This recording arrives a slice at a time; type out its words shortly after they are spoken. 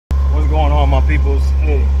on, my peoples?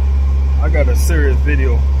 Hey, I got a serious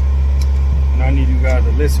video and I need you guys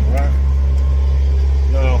to listen, right?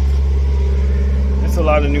 Now, there's a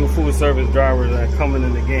lot of new food service drivers that are coming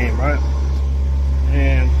in the game, right?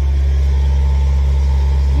 And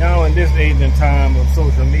now in this age and time of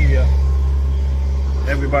social media,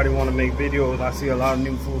 everybody want to make videos. I see a lot of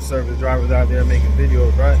new food service drivers out there making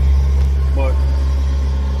videos, right? But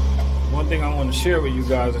one thing I want to share with you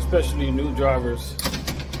guys, especially new drivers,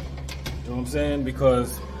 you know what I'm saying?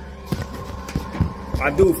 Because I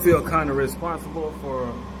do feel kind of responsible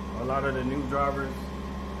for a lot of the new drivers.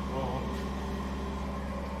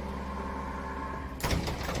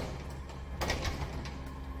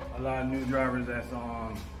 A lot of new drivers that's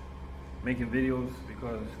making videos,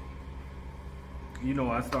 because you know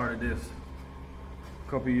I started this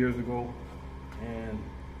a couple years ago and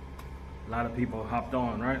a lot of people hopped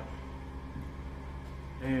on, right?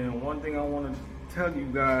 And one thing I want to tell you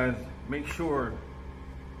guys, make sure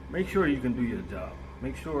you can do your job.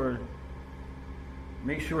 Make sure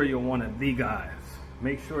you're one of the guys.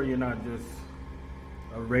 Make sure you're not just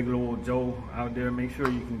a regular old Joe out there. Make sure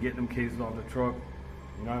you can get them cases off the truck.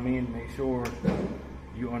 You know what I mean? Make sure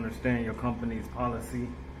you understand your company's policy.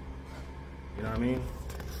 You know what I mean?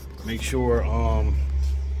 Make sure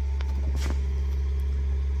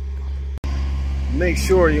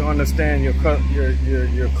you understand your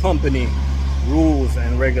company rules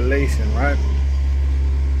and regulation, right?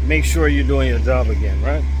 Make sure you're doing your job again,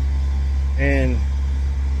 right? And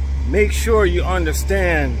make sure you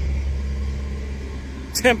understand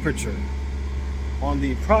temperature on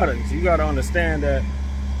the products. You got to understand that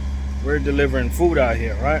we're delivering food out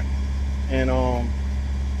here, right? And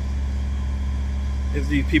if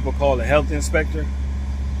these people call a health inspector,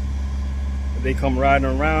 if they come riding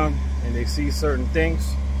around and they see certain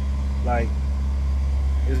things, like,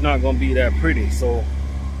 it's not gonna be that pretty. So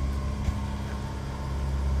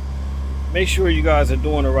make sure you guys are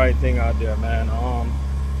doing the right thing out there, man.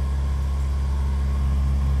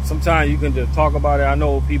 Sometimes you can just talk about it. I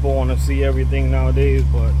know people want to see everything nowadays,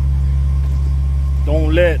 but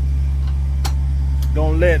don't let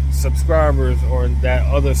subscribers or that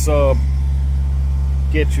other sub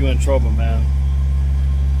get you in trouble, man.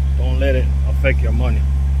 Don't let it affect your money.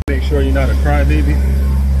 Make sure you're not a crybaby.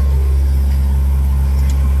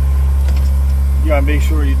 You gotta make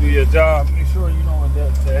sure you do your job. Make sure you know what the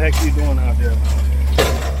heck you're doing out there, man. You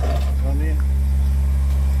know what I mean?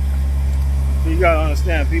 So you gotta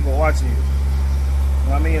understand people watching you. You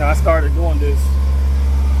know what I mean? I started doing this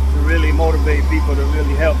to really motivate people, to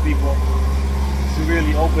really help people, to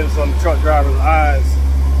really open some truck drivers' eyes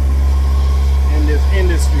in this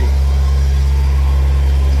industry.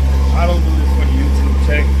 I don't do this for the YouTube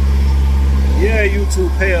check. Yeah, YouTube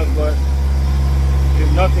pay us, but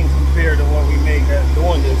it's nothing compared to what we make at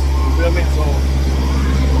doing this. You feel me? So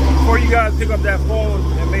before you guys pick up that phone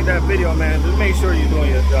and make that video, man, just make sure you're doing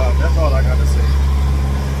your job. That's all I got to